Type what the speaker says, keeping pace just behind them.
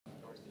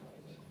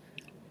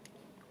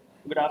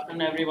Good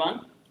afternoon,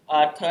 everyone.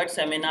 Our third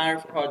seminar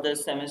for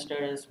this semester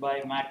is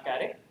by Matt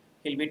Carrick.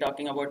 He'll be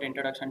talking about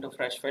Introduction to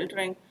Fresh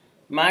Filtering.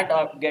 Matt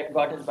got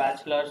his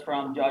bachelor's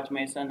from George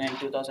Mason in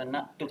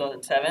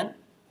 2007,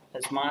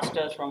 his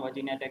master's from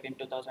Virginia Tech in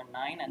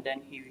 2009, and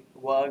then he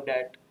worked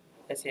at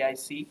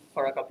SAIC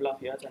for a couple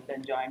of years and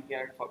then joined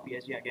here for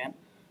PhD again.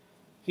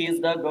 He is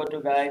the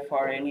go-to guy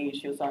for any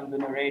issues on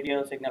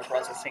radio, signal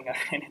processing, or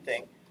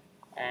anything.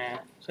 And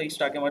so he's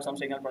talking about some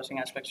signal processing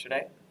aspects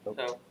today. So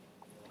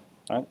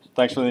All right.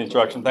 Thanks for the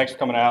introduction. Thanks for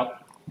coming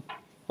out.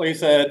 Like you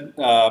said,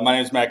 my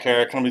name is Matt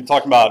Carrick. I'm going to be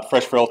talking about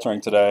fresh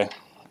filtering today.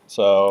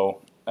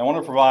 So I want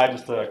to provide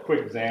just a quick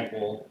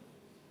example,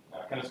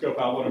 kind of scope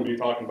out what I'm going to be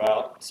talking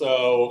about.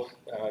 So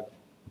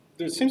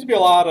there seems to be a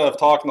lot of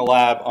talk in the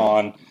lab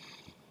on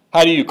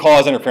how do you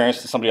cause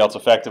interference to somebody else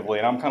effectively,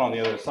 and I'm kind of on the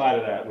other side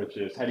of that, which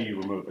is how do you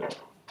remove it.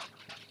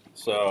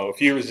 So if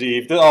you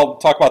receive, I'll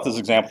talk about this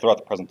example throughout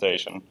the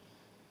presentation.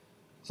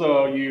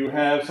 So you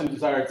have some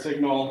desired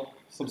signal,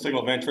 some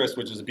signal of interest,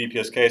 which is a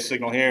BPSK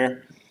signal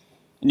here,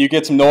 and you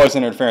get some noise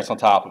and interference on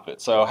top of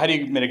it. So how do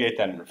you mitigate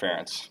that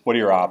interference? What are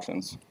your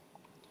options?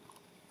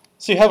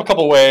 So you have a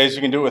couple ways.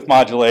 You can do it with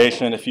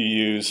modulation. If you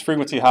use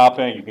frequency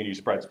hopping, you can use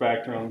spread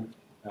spectrum.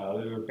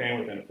 They're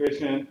bandwidth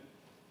inefficient.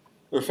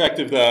 They're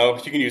effective though.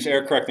 You can use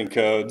error correcting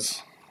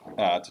codes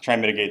to try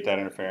and mitigate that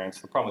interference.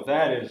 The problem with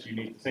that is you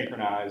need to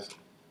synchronize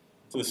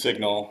to the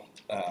signal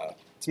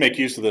to make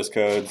use of those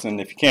codes,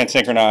 and if you can't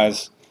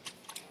synchronize,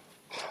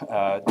 you're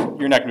not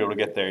going to be able to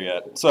get there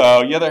yet.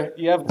 So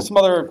you have some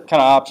other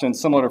kind of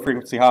options similar to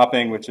frequency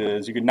hopping, which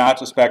is you could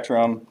notch a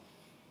spectrum,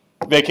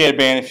 vacate a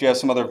band if you have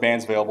some other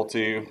bands available to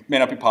you. May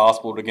not be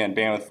possible, but again,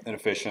 bandwidth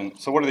inefficient.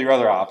 So what are your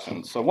other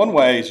options? So one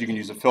way is you can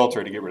use a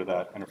filter to get rid of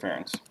that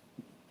interference.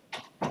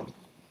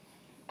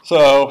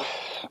 So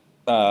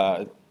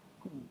the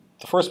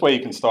first way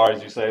you can start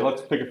is you say,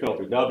 let's pick a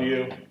filter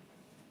W,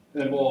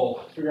 then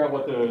we'll figure out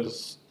what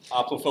those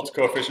optimal filter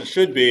coefficients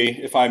should be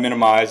if I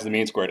minimize the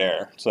mean squared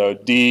error. So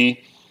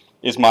D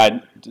is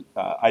my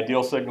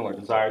ideal signal or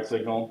desired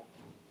signal.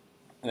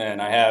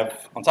 And I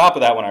have, on top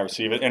of that, when I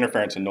receive it,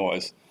 interference and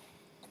noise.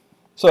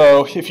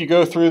 So if you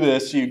go through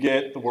this, you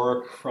get the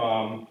work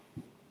from,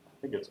 I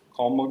think it's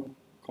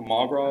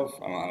Kolmogorov, I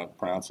don't know how to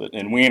pronounce it,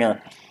 and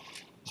Wiener.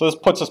 So this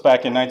puts us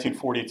back in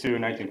 1942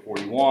 and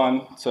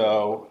 1941.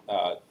 So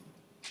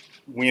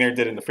Wiener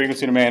did it in the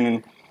frequency domain,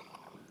 and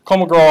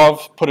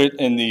Kolmogorov put it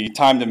in the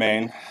time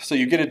domain. So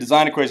you get a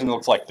design equation that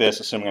looks like this,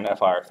 assuming an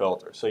FIR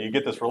filter. So you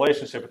get this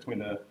relationship between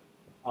the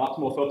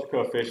optimal filter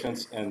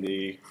coefficients and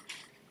the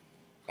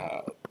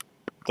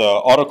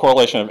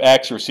autocorrelation of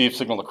X, received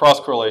signal, the cross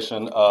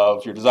correlation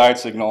of your desired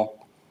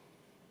signal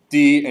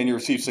D and your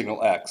received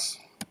signal X.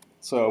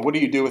 So what do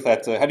you do with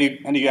that? How do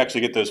you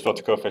actually get those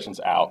filter coefficients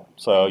out?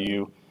 So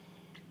you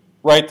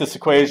write this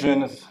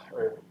equation,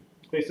 or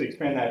basically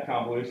expand that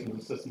convolution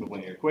as a system of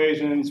linear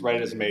equations, write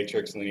it as a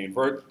matrix, and then you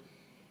invert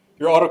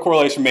your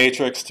autocorrelation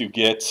matrix to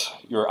get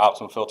your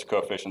optimal filter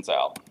coefficients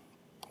out.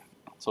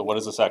 So what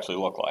does this actually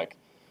look like?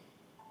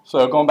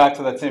 So going back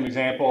to that same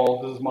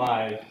example, this is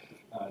my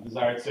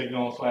desired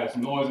signal, so I have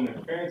some noise and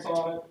interference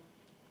on it.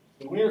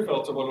 The Wiener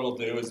filter, what it'll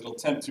do is it'll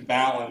attempt to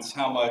balance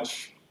how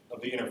much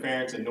of the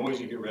interference and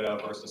noise you get rid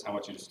of versus how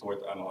much you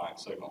distort the underlying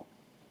signal.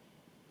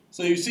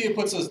 So you see it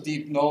puts this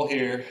deep null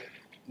here.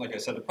 Like I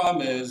said, the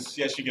problem is,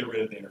 yes, you get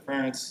rid of the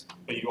interference,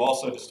 but you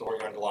also distort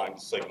your underlying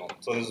signal.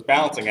 So there's a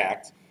balancing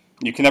act,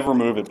 and you can never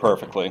remove it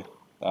perfectly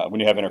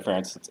when you have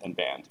interference that's in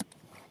band.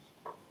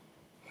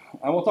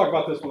 And we'll talk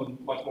about this one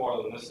much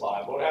more than this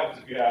slide. But what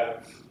happens if you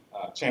have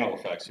channel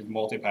effects, you have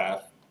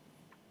multipath,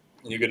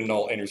 and you get a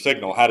null in your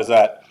signal? How does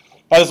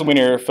the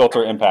linear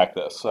filter impact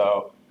this?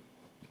 So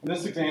in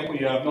this example,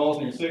 you have nulls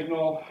in your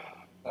signal.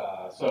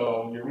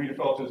 So your reader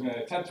filter is going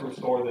to attempt to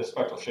restore this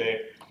spectral shape,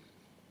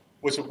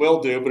 which it will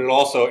do, but it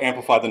also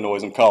amplify the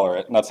noise and color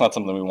it, and that's not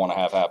something we want to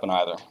have happen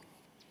either.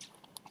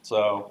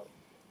 So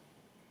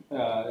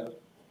the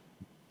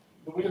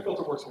reader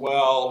filter works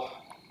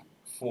well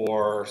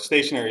for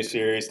stationary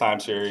series, time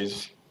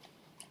series,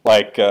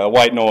 like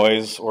white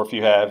noise, or if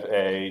you have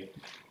a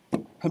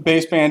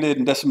basebanded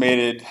and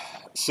decimated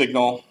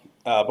signal.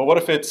 But what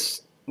if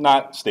it's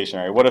not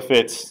stationary? What if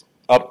it's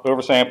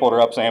oversampled or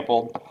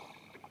upsampled?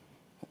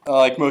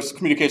 Like most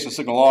communication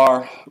signal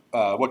are,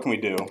 what can we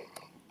do?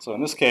 So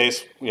in this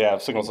case, we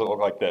have signals that look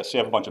like this. You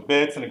have a bunch of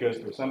bits, and it goes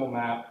through a symbol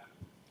map.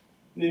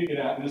 And then you get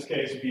out, in this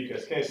case, a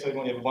BPSK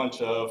signal, you have a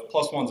bunch of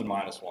plus ones and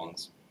minus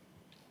ones.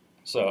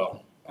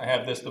 So I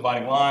have this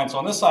dividing line. So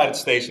on this side, it's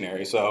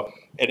stationary. So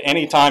at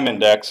any time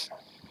index,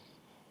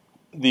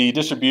 the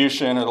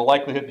distribution or the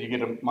likelihood that you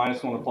get a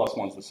minus one or plus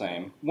one is the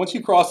same. Once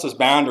you cross this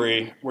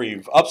boundary where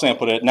you've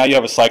upsampled it, now you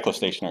have a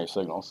cyclostationary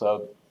signal.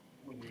 So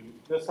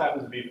this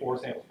happens to be 4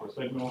 samples per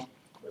signal,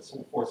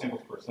 or 4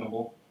 samples per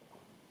symbol.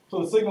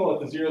 So the signal at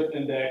the 0th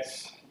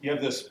index, you have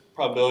this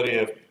probability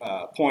of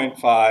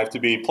 0.5 to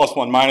be plus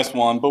 1, minus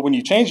 1. But when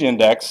you change the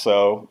index,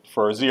 so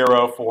for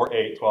 0, 4,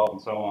 8, 12,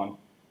 and so on,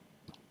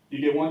 you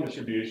get one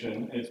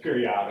distribution, and it's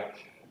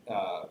periodic.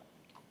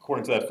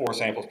 according to that 4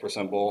 samples per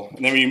symbol.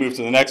 And then when you move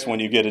to the next one,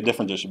 you get a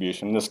different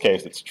distribution. In this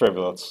case, it's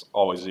trivial. It's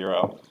always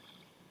 0.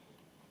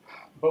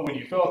 But when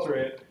you filter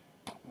it,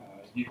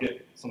 you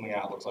get something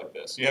out that looks like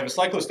this. So you have a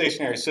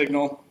cyclostationary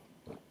signal.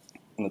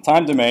 In the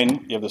time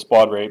domain, you have this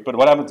baud rate. But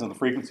what happens in the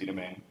frequency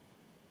domain?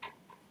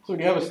 So when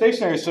you have a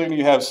stationary signal,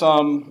 you have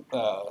some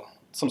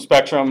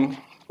spectrum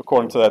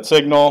according to that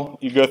signal.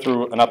 You go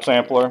through an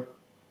upsampler.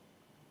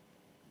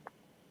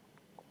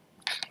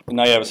 And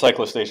now you have a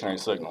cyclostationary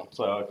signal.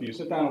 So if you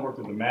sit down and work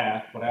through the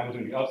math, what happens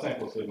when you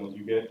upsample signals,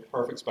 you get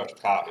perfect spectral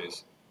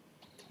copies.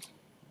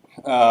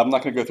 I'm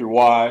not going to go through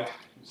why. You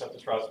just have to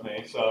trust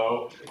me.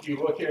 So if you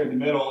look here in the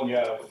middle, you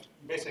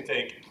basically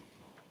take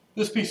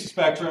this piece of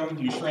spectrum,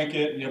 you shrink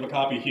it, and you have a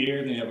copy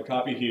here, then you have a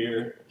copy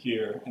here,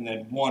 here, and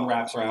then one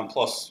wraps around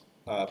plus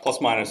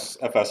minus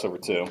fs over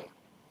 2.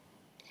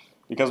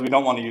 Because we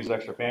don't want to use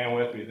extra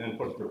bandwidth, we then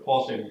put it through a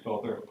pulse shading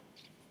filter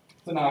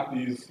to knock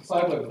these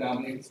side lobes down.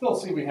 But you can still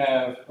see we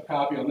have a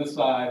copy on this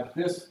side.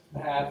 This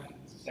half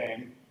is the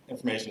same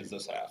information as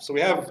this half. So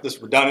we have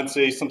this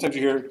redundancy. Sometimes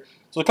you hear,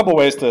 there's a couple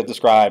ways to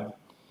describe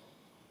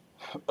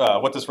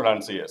what this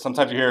redundancy is.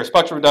 Sometimes you hear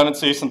spectral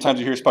redundancy, sometimes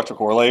you hear spectral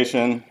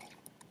correlation.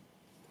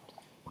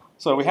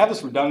 So we have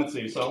this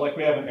redundancy. So like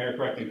we have an error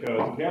correcting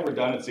code, if we have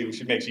redundancy, we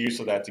should make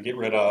use of that to get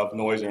rid of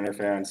noise or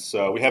interference.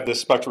 So we have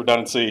this spectral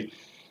redundancy,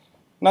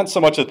 not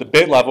so much at the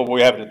bit level, but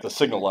we have it at the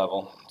signal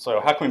level.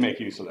 So how can we make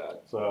use of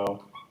that?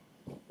 So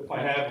if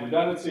I have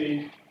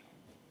redundancy,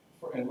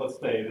 and let's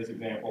say this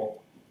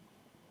example,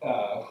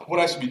 what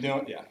I should be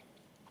doing, yeah.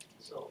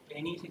 So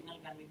any signal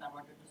can be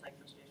converted to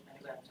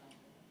cyclostationary background.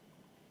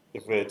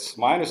 If it's,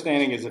 my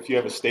understanding is if you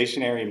have a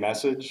stationary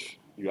message,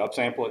 you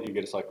upsample it, you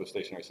get a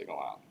cyclostationary signal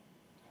out.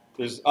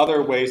 There's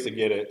other ways to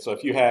get it. So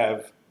if you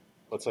have,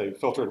 let's say,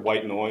 filtered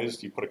white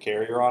noise, you put a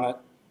carrier on it,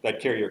 that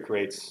carrier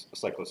creates a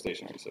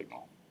cyclostationary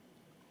signal.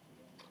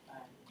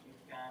 And you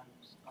can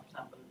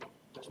upsample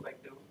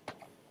perspective.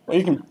 Well,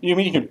 you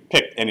can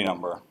pick any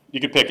number. You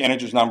can pick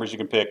integers numbers. You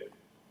can pick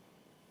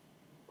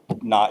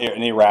not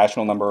an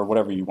irrational number,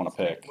 whatever you want to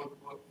pick.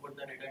 Would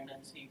the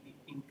redundancy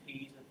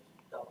increase if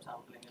the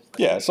upsampling is?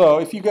 Yeah. So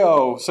if you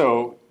go,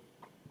 so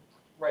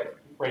right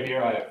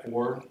here I have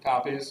 4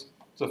 copies.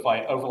 So if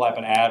I overlap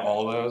and add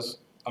all of those,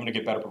 I'm going to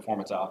get better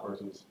performance out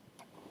versus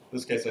in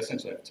this case I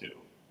essentially have 2.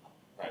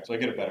 Right. So I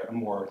get a better,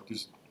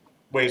 there's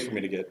ways for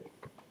me to get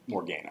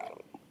more gain out of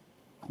it.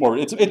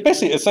 It's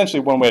basically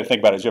essentially one way to think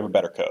about it is you have a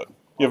better code.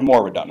 You have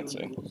more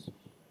redundancy.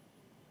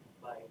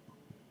 By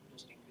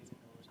just increasing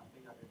the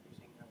oversampling or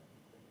reducing the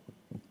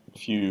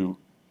If you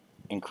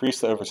increase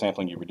the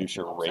oversampling, you reduce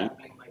your rate.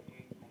 upsampling by 8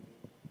 maybe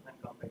when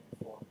compared to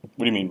 4. What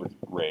do you mean with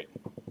rate?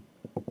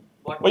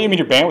 What do you mean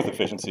your bandwidth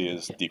efficiency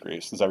is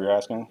decreased? Is that what you're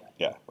asking?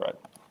 Yeah, right.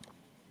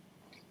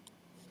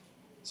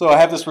 So I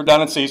have this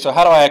redundancy. So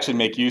how do I actually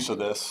make use of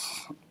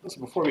this? So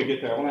before we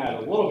get there, I want to add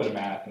a little bit of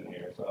math in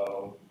here.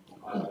 So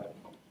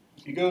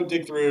if you go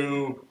dig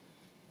through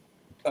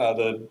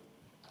the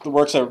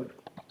works that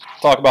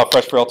talk about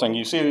fresh filtering,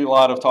 you see a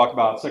lot of talk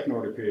about second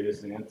order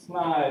periodicity. And it's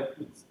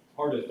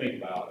hard to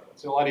think about.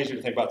 It's a lot easier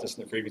to think about this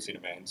in the frequency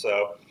domain.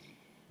 So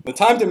the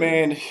time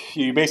domain,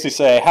 you basically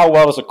say how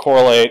well does it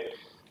correlate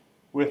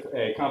with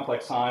a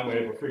complex sine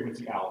wave of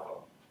frequency alpha.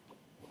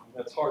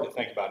 That's hard to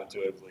think about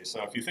intuitively.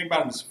 So if you think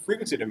about it in this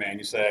frequency domain,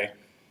 you say,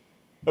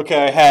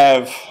 okay, I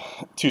have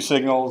 2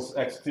 signals,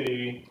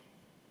 xt,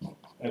 I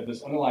have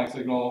this underlying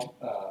signal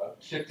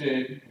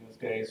shifted, in this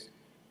case,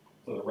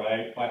 to the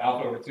right by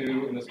alpha over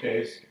 2, in this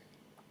case,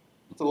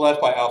 to the left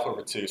by alpha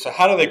over 2. So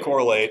how do they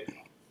correlate?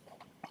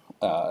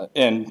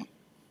 And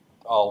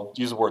I'll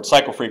use the word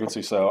cycle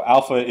frequency. So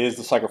alpha is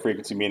the cycle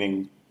frequency,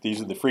 meaning these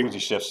are the frequency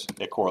shifts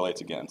it correlates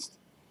against.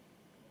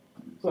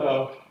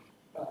 So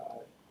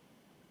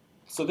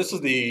this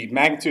is the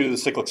magnitude of the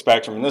cyclic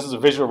spectrum, and this is a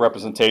visual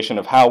representation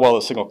of how well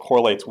the signal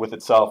correlates with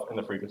itself in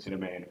the frequency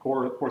domain,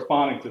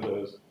 corresponding to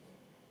those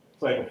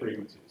cycle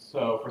frequencies.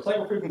 So for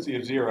cycle frequency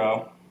of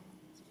 0,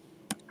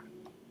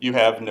 you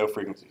have no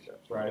frequency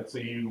shifts, right? So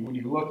when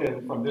you look at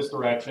it from this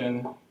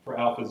direction for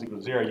alpha is equal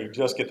to 0, you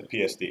just get the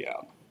PSD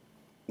out.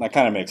 And that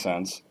kind of makes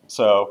sense.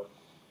 So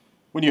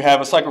when you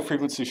have a cycle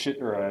frequency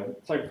or a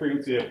cycle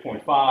frequency of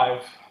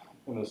 0.5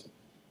 in this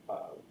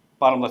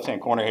bottom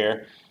left-hand corner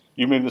here,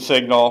 you move the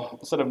signal,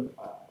 instead of,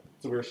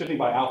 so we were shifting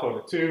by alpha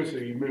over 2, so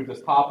you move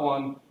this top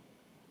one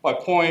by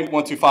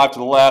 0.125 to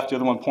the left, the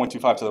other one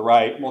 0.25 to the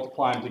right,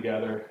 multiply them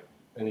together,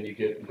 and then you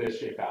get this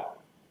shape out.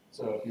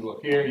 So if you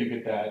look here, you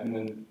get that, and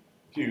then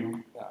if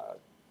you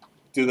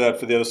do that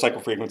for the other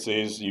cycle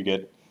frequencies, you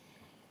get,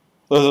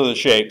 those are the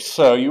shapes.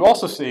 So you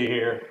also see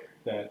here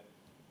that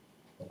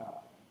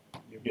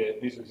you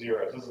get, these are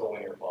zeros, this is a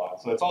linear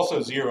plot. So it's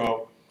also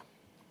 0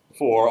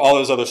 for all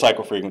those other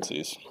cycle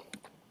frequencies.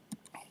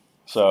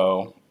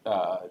 So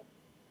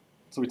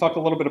we talked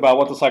a little bit about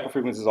what the cycle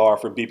frequencies are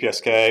for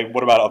BPSK.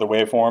 What about other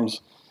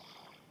waveforms?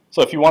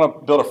 So if you want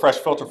to build a fresh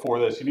filter for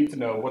this, you need to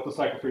know what the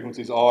cycle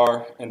frequencies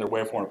are and their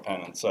waveform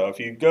dependence. So if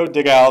you go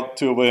dig out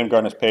 2 of William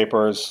Gardner's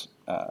papers,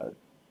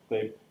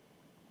 they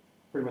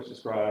pretty much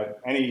describe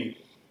any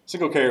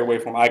signal carrier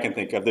waveform I can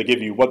think of. They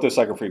give you what those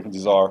cycle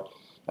frequencies are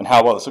and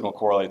how well the signal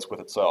correlates with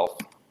itself.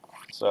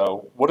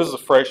 So what does a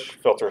fresh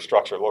filter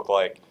structure look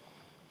like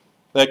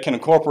that can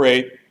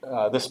incorporate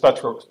this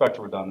spectral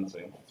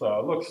redundancy? So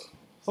it looks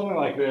something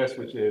like this,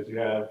 which is you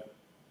have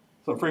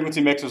some frequency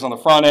mixers on the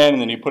front end,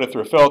 and then you put it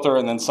through a filter,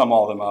 and then sum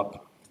all of them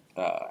up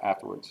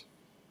afterwards.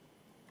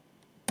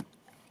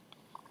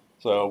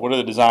 So what are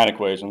the design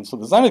equations? So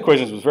the design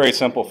equations was very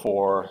simple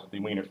for the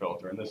Wiener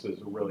filter, and this is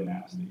really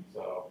nasty.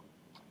 So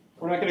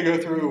we're not going to go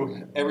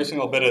through every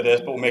single bit of this,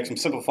 but we'll make some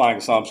simplifying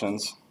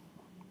assumptions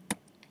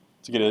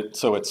to get it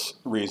so it's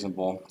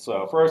reasonable.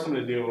 So first I'm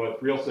going to deal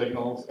with real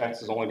signals.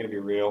 X is only going to be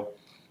real.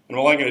 And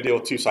we're only going to deal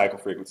with two cycle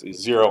frequencies,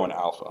 0 and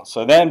alpha.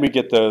 So then we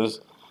get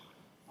those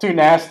two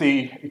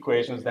nasty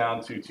equations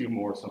down to two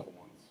more simple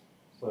ones.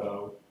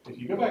 So if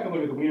you go back and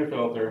look at the Wiener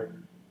filter,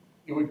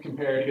 you would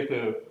compare to get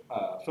the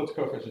filter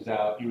coefficients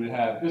out, you would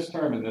have this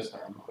term and this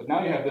term. But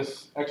now you have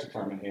this extra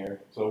term in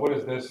here. So what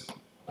is this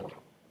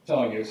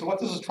telling you? So what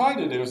this is trying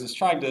to do is it's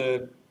trying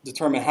to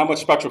determine how much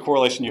spectral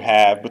correlation you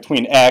have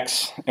between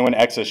X and when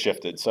X is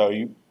shifted. So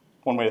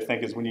one way to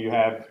think is when you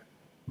have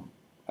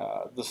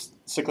this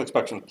cyclic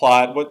spectrum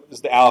plot, what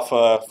is the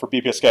alpha for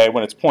BPSK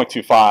when it's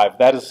 0.25?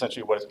 That is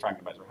essentially what it's trying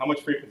to measure. How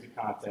much frequency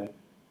content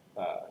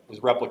is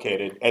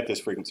replicated at this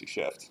frequency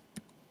shift.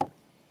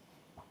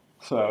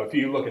 So if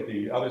you look at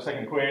the other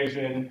second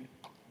equation,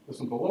 this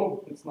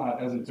one's it's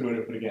not as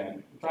intuitive, but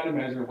again, I'm trying to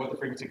measure what the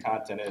frequency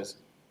content is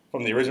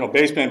from the original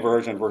baseband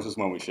version versus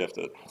when we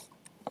shifted.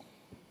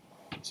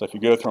 So if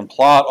you go through and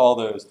plot all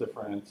those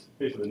different,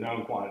 basically the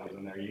known quantities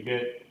in there, you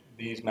get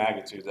these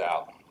magnitudes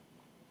out.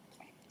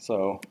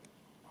 So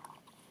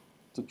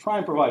to try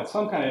and provide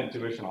some kind of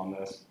intuition on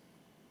this,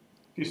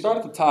 if you start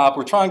at the top,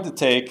 we're trying to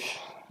take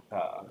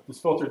this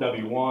filter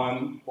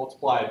W1,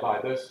 multiply it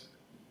by this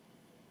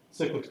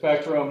cyclic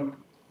spectrum,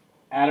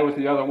 add it with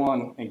the other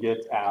one, and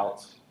get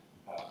out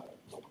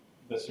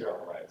this here on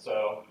the right.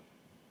 So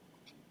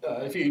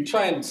if you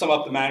try and sum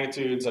up the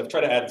magnitudes, I've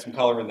tried to add some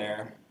color in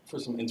there for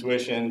some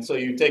intuition. So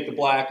you take the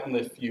black, and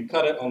if you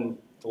cut it on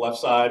the left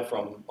side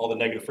from all the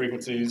negative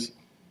frequencies,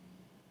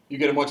 you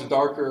get a much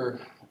darker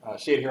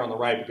shade here on the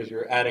right because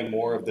you're adding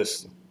more of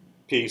this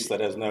piece that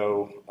has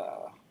no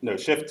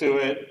shift to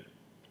it.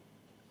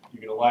 You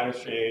get a lighter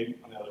shade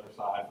on the other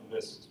side from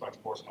this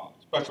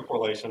spectral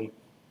correlation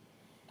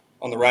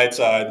on the right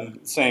side. And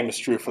the same is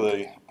true for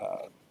the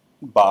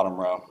bottom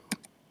row.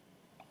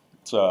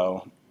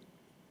 So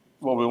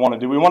what we want to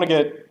do, we want to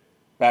get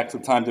back to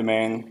the time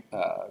domain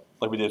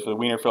like we did for the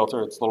Wiener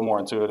filter. It's a little more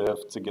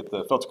intuitive to get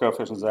the filter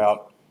coefficients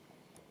out.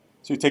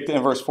 So you take the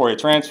inverse Fourier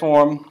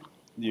transform,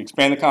 you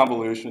expand the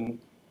convolution,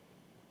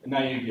 and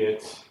now you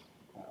get,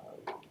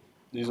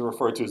 these are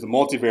referred to as the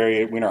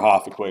multivariate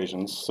Wiener-Hopf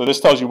equations. So this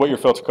tells you what your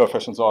filter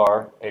coefficients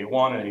are,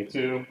 A1 and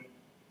A2.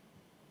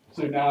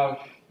 So now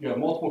you have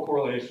multiple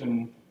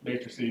correlation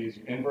matrices,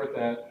 you invert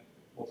that,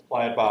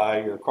 multiply it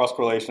by your cross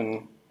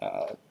correlation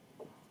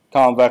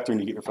column vector,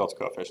 and you get your filter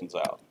coefficients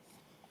out.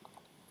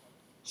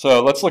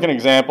 So let's look at an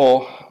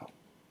example.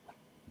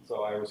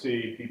 So I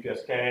receive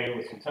BPSK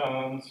with some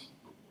tones,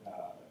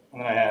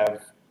 and then I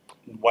have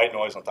white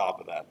noise on top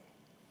of that.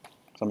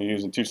 So I'm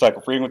using two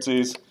cycle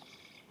frequencies,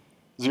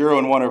 0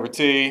 and 1 over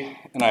T,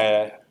 and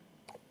I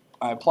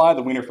apply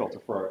the Wiener filter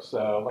first.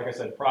 So like I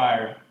said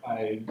prior,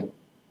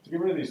 to get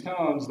rid of these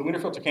tones, the Wiener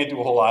filter can't do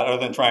a whole lot other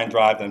than try and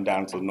drive them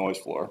down to the noise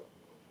floor.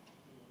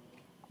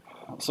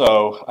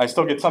 So I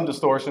still get some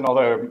distortion,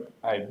 although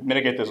I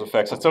mitigate those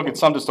effects. I still get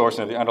some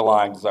distortion of the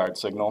underlying desired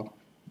signal.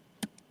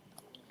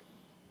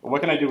 But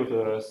what can I do with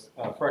a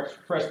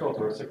fresh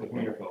filter or a cyclic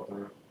Wiener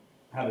filter?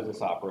 How does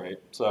this operate?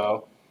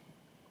 So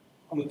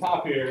on the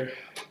top here,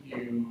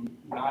 you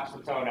notch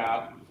the tone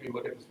out. If you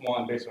look at this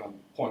one based on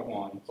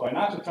 0.1. So I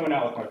notch the tone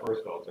out with my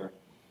first filter.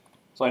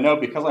 So I know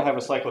because I have a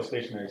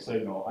cyclostationary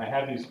signal, I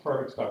have these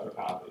perfect spectral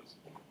copies.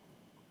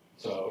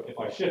 So if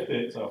I shift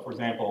it, so for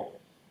example,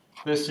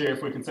 this here,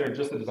 if we consider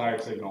just the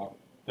desired signal,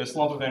 this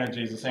lump of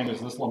energy is the same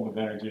as this lump of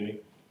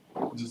energy,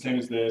 which is the same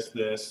as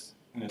this,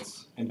 and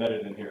it's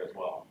embedded in here as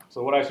well.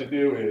 So what I should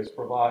do is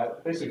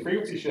basically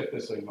frequency shift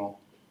this signal.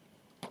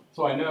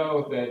 So I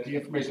know that the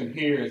information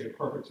here is a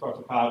perfect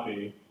spectral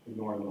copy,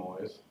 ignoring the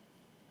noise,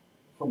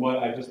 from what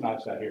I just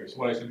notched out here. So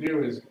what I should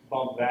do is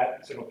bump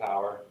that signal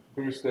power,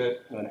 boost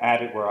it, and then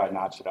add it where I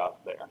notched it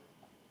out there.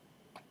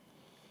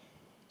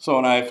 So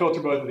when I filter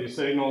both of these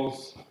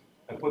signals,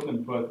 I put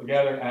them both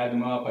together, add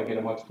them up, I get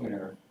a much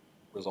cleaner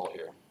result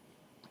here.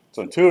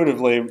 So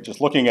intuitively,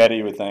 just looking at it,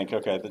 you would think,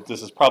 okay,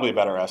 this is probably a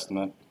better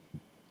estimate.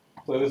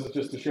 So this is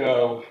just to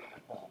show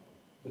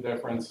the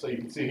difference. So you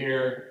can see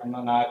here, I'm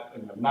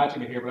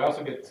notching it here, but I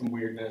also get some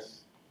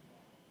weirdness.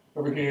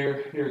 Over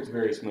here, it's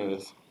very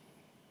smooth.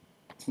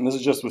 And this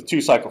is just with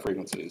two cycle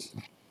frequencies.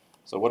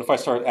 So what if I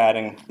start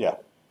adding, yeah?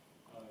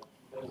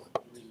 Does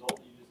the result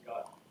you just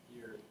got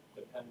here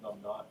depend on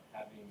not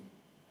having,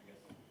 I guess,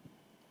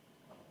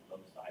 those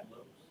side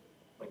lobes?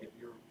 Like if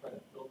you're trying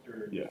to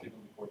filter the signal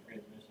before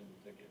transmission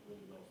to get rid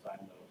of those side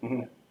lobes,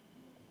 Mm-hmm.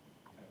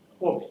 kind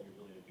of eliminate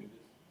your ability to do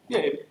this? Yeah,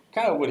 it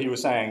kind of what he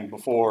was saying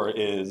before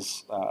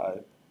is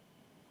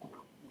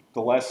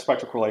the less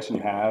spectral correlation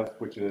you have,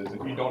 which is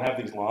if you don't have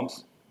these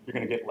lumps, you're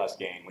going to get less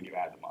gain when you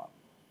add them up.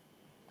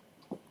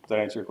 Does that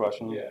answer your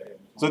question? Yeah.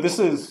 So this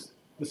is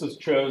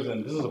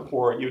chosen. This is a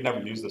poor. You would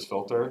never use this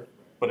filter,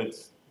 but it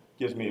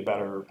gives me a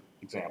better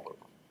example to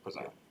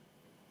present.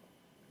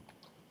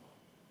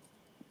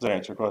 Does that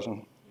answer your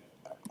question?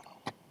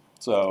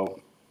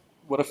 So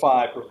what if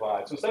I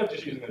provide, so instead of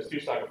just using those two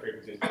cycle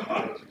frequencies,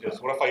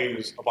 what if I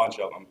use a bunch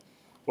of them?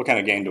 What kind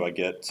of gain do I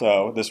get?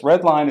 So this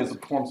red line is the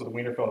performance of the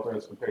Wiener filter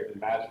as compared to the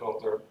match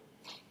filter.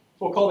 So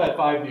we'll call that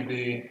 5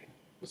 dB.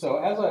 So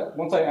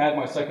once I add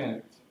my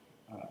second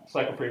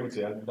cycle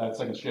frequency, that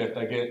second shift,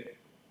 I get,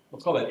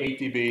 let's call that 8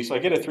 dB. So I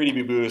get a 3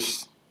 dB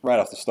boost right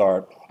off the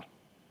start.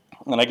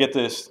 And I get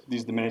these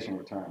diminishing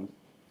returns.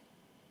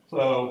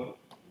 So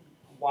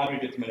why do we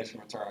get diminishing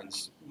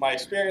returns? My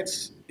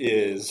experience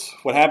is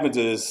what happens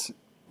is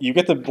you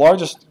get the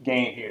largest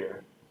gain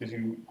here because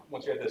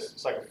once you have this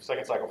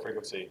second cycle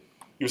frequency,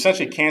 you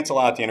essentially cancel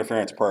out the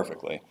interference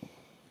perfectly.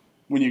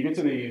 When you get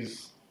to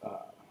these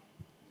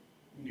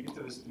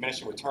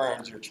diminishing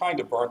returns, you're trying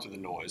to burn through the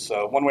noise.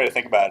 So one way to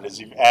think about it is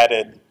you've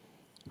added,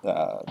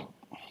 I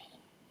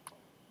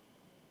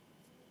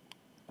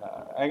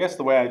guess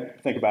the way I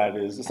think about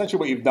it is essentially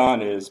what you've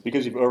done is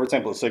because you've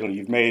oversampled the signal,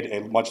 you've made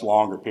a much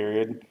longer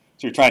period.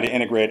 So you're trying to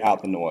integrate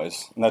out the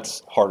noise, and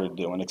that's harder to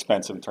do and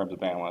expensive in terms of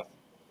bandwidth.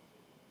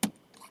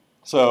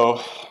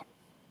 So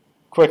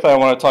quickly, I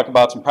want to talk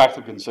about some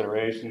practical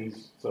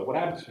considerations. So what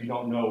happens if you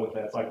don't know what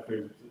that cycle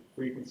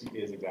frequency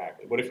is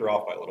exactly? What if you're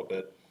off by a little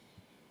bit?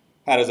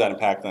 How does that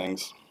impact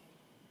things?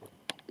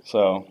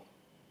 So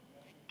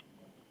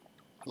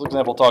this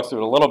example talks through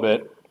it a little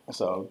bit.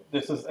 So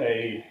this is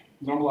a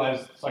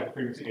normalized cycle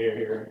frequency area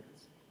here.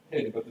 It's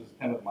hidden, but this is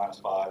 10 to the minus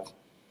 5.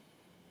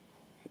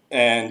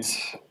 And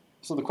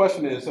so the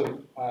question is,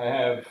 so I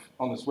have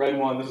on this red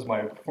one, this is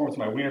my performance of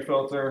my Wiener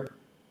filter,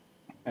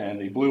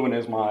 and the blue one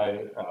is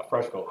my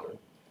fresh filter.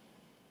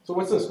 So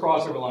what's this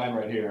crossover line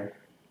right here?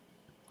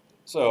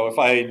 So if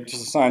I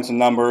just assign some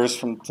numbers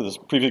to this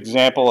previous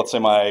example, let's say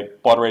my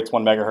baud rate's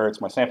 1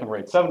 megahertz, my sampling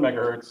rate's 7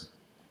 megahertz.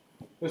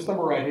 This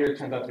number right here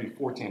turns out to be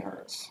 14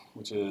 hertz,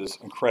 which is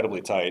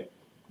incredibly tight.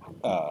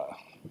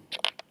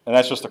 And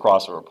that's just the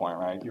crossover point,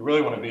 right? You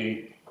really want to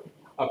be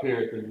up here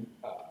at the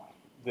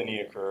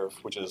linear curve,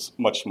 which is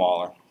much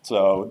smaller.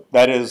 So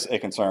that is a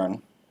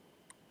concern.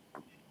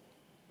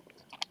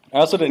 I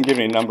also didn't give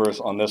any numbers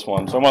on this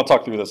one, so I want to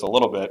talk through this a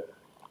little bit.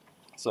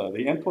 So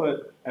the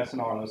input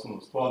SNR on this one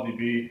was 12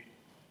 dB.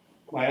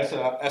 My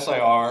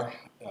SIR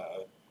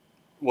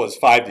was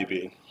 5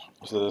 dB.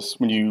 So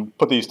when you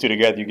put these two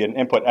together, you get an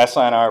input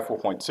SIR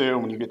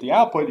 4.2. When you get the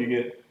output, you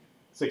get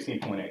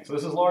 16.8. So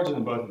this is larger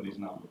than both of these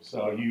numbers.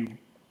 So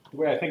the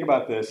way I think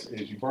about this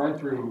is you burn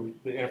through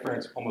the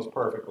interference almost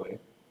perfectly.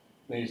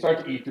 Then you start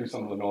to eat through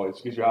some of the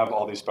noise because you have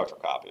all these spectral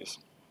copies.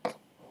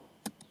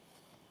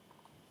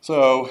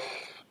 So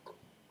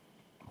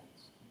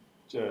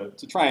to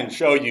try and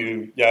show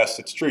you, yes,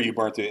 it's true you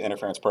burn through the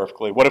interference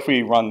perfectly. What if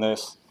we run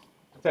this,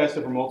 test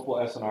over multiple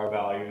SNR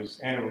values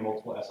and over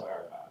multiple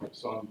SIR values?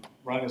 So I'm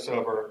running this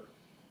over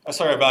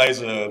SIR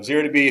values of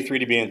 0 dB, 3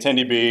 dB, and 10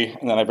 dB,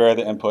 and then I vary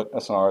the input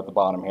SNR at the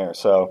bottom here.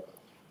 So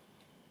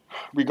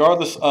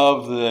regardless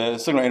of the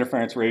signal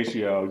interference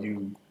ratio,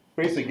 you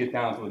basically get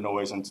down to the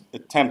noise and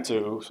attempt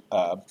to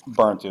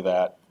burn through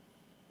that,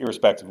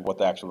 irrespective of what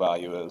the actual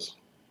value is.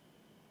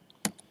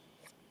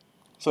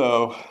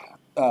 So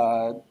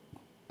I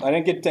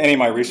didn't get to any of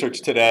my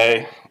research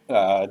today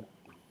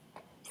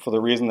for the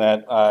reason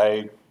that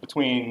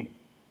between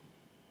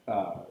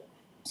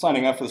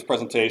signing up for this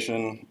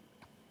presentation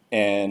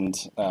and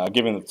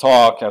giving the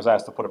talk, I was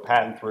asked to put a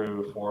patent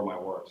through for my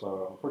work.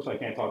 So unfortunately,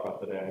 I can't talk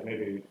about today,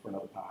 maybe for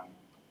another time.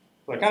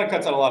 So it kind of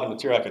cuts out a lot of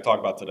material I could talk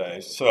about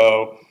today.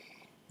 So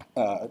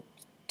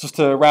just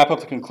to wrap up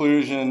the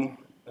conclusion,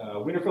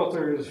 Wiener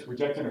filters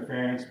reject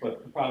interference,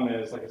 but the problem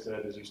is, like I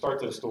said, is you start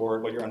to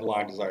distort what your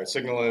underlying desired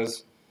signal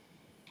is.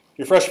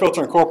 Your fresh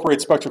filter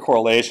incorporates spectral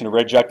correlation to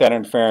reject that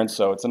interference,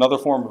 so it's another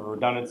form of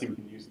redundancy. We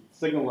can use at the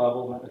signal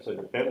level, not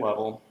necessarily the bit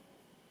level.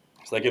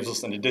 So that gives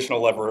us an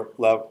additional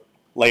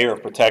layer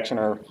of protection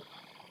or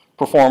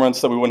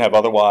performance that we wouldn't have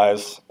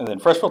otherwise. And then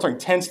fresh filtering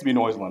tends to be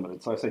noise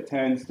limited. So I say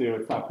tends to,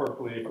 it's not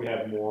perfectly. If we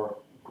have more,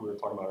 we were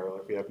talking about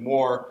earlier, if we have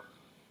more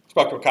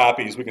spectral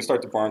copies, we can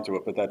start to burn through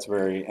it, but that's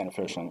very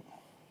inefficient.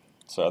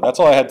 So that's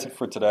all I had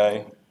for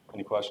today.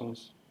 Any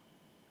questions?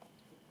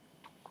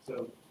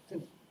 So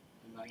since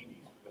the 90s,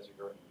 Professor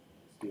Gardner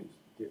and students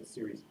did a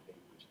series of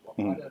papers. Why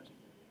don't you, what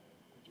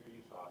are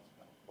your thoughts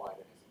about why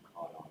that hasn't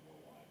caught on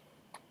worldwide?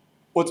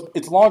 Well,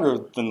 it's longer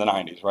than the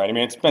 90s, right? I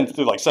mean, it's been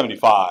through like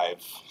 75.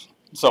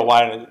 So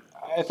why?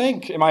 I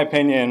think, in my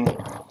opinion,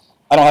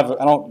 I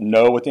don't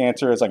know what the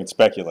answer is. I can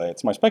speculate.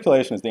 So my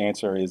speculation is the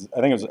answer is I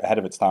think it was ahead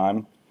of its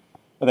time.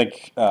 I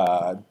think.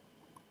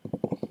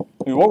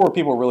 I mean, what were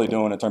people really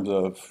doing in terms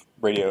of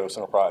digital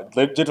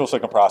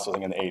signal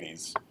processing in the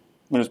 80s? I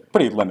mean, it was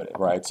pretty limited,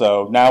 right?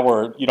 So now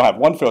you don't have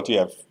one filter, you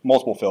have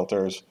multiple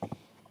filters.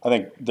 I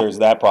think there's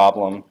that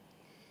problem.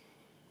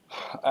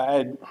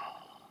 I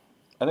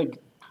think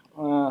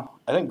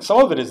some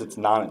of it is it's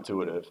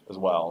non-intuitive as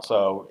well.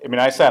 So I mean,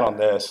 I sat on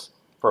this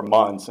for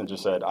months and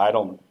just said I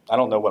don't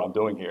know what I'm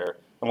doing here,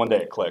 and one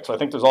day it clicked. So I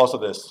think there's also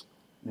this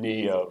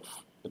need of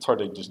it's hard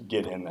to just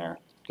get in there,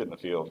 get in the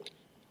field.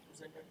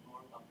 Isn't it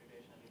more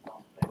computationally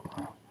complex?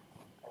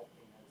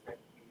 That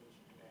we use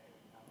today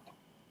right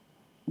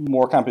now?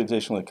 More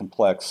computationally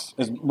complex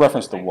is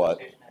reference to what?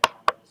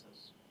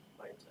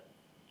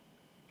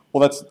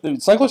 Well, that's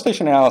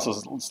cyclostation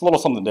analysis. It's a little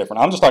something different.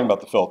 I'm just talking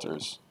about the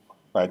filters,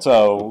 right?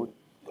 So,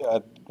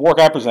 work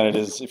I presented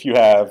is if you're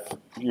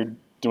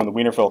doing the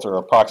Wiener filter or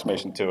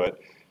approximation to it,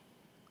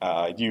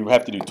 you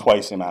have to do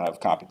twice the amount of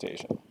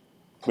computation,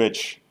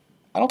 which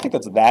I don't think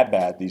that's that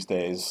bad these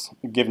days,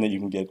 given that you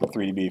can get a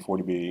 3 dB, 4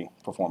 dB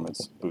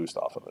performance boost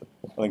off of it.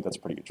 I think that's a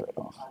pretty good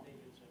trade-off.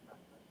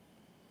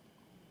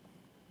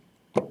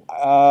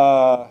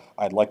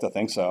 I'd like to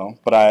think so,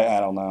 but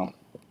I don't know.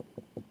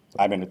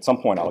 I mean, at some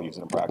point I'll use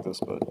it in practice,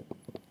 but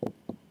I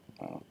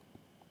don't know.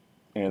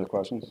 Any other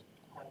questions?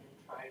 Have you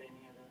tried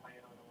any other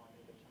higher order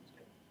modulations?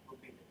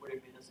 Would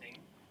it be the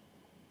same?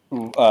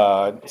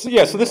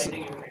 So this. So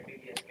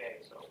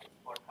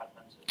what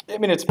happens? I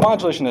mean, it's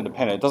modulation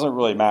independent. It doesn't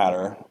really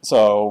matter.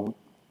 So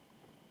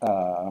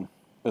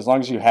as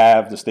long as you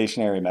have the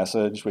stationary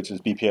message, which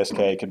is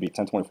BPSK, could be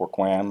 1024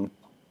 QAM,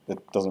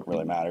 it doesn't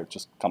really matter. It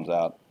just comes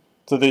out.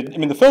 So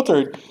the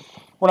filter,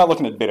 we're not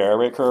looking at bit error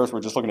rate curves. We're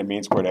just looking at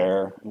mean squared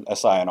error,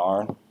 SI and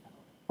R,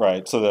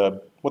 right?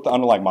 So what the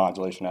underlying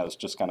modulation has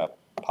just kind of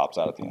pops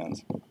out at the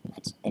end.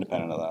 It's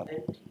independent of that.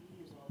 LTE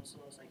is also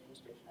a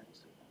cyclostationary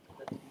signal.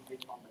 The big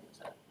component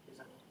itself,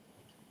 isn't it?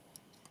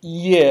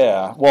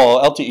 Yeah.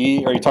 Well,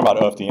 LTE. Are you talking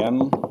about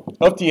OFDM?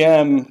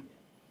 OFDM,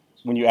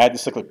 when you add the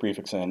cyclic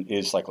prefix in,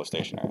 is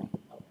cyclostationary. Okay.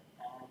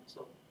 And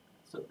so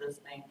this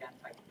thing can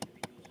practically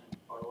be used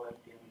for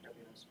OFDM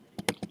interference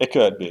mitigation. It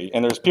could be,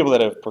 and there's people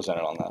that have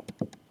presented on that.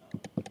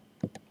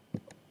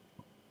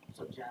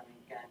 So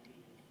jamming can be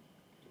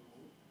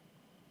removed.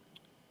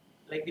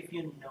 Like if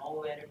you know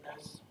where it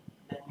is,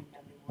 then you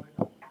can remove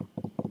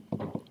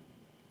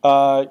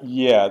it.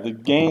 Yeah, the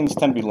gains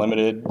tend to be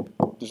limited.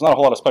 There's not a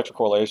whole lot of spectral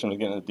correlation to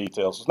get into the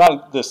details. It's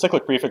not the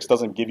cyclic prefix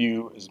doesn't give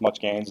you as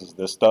much gains as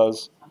this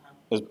does,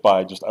 is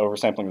by just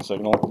oversampling the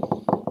signal.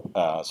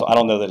 So I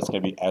don't know that it's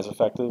going to be as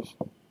effective.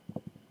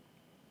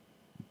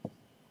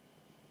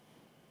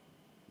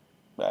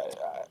 Like,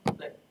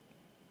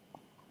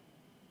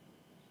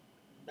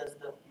 does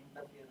the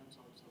interference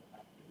also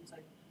happen? It's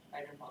like I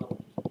didn't follow what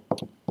you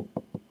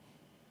said.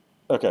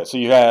 Okay, so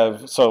you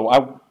have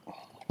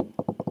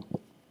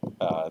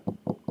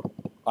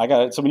I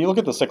got it. So when you look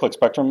at the cyclic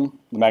spectrum,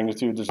 the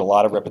magnitude, there's a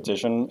lot of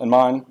repetition in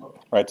mine,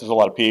 right? There's a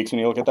lot of peaks when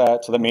you look at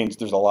that. So that means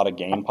there's a lot of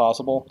gain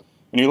possible.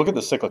 When you look at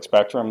the cyclic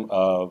spectrum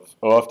of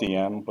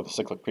OFDM with a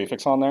cyclic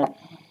prefix on there,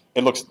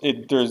 it looks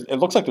like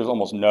there's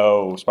almost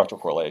no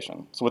spectral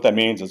correlation. So what that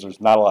means is there's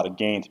not a lot of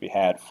gain to be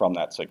had from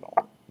that signal.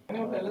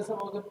 Can you tell us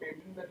about the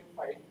patent that you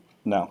filed?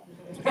 No.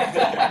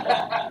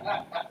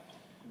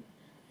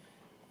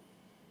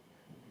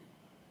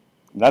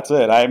 That's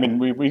it. I mean,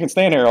 we can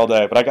stay in here all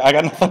day, but I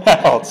got nothing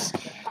else.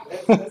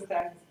 Let's